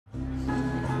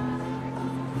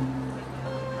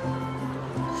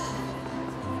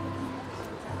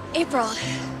April.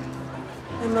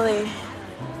 Emily.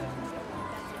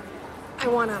 I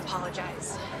want to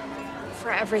apologize for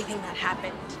everything that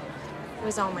happened. It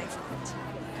was all my fault.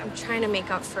 I'm trying to make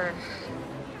up for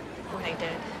what I did.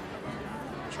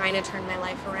 I'm trying to turn my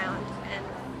life around, and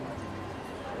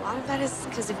a lot of that is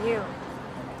because of you.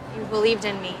 You believed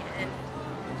in me, and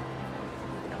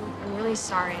I'm really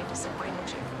sorry I disappointed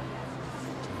you.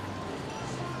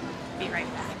 Be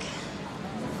right back.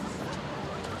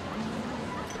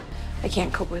 I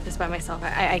can't cope with this by myself.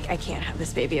 I can't have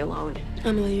this baby alone.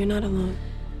 Emily, you're not alone.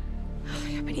 Oh,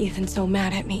 yeah, but Ethan's so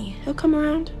mad at me. He'll come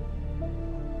around.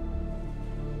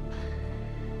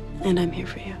 And I'm here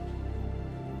for you.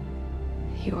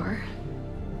 You are?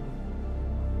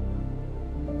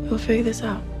 We'll figure this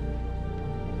out.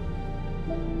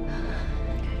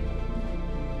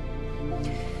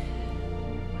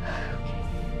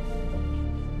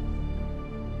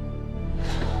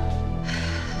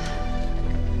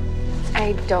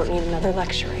 I don't need another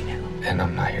lecture right now. And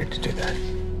I'm not here to do that.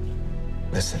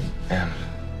 Listen,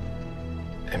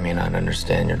 I may not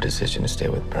understand your decision to stay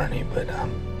with Bernie, but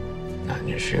I'm not in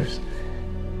your shoes.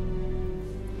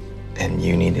 And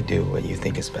you need to do what you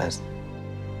think is best.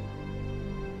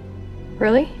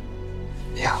 Really?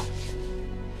 Yeah.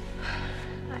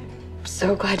 I'm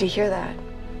so glad to hear that.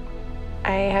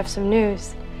 I have some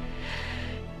news.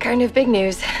 Kind of big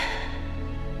news.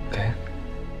 Okay.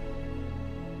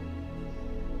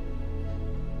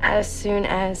 As soon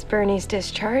as Bernie's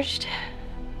discharged,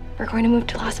 we're going to move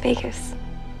to Las Vegas.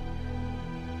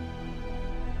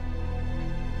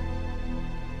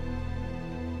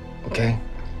 Okay.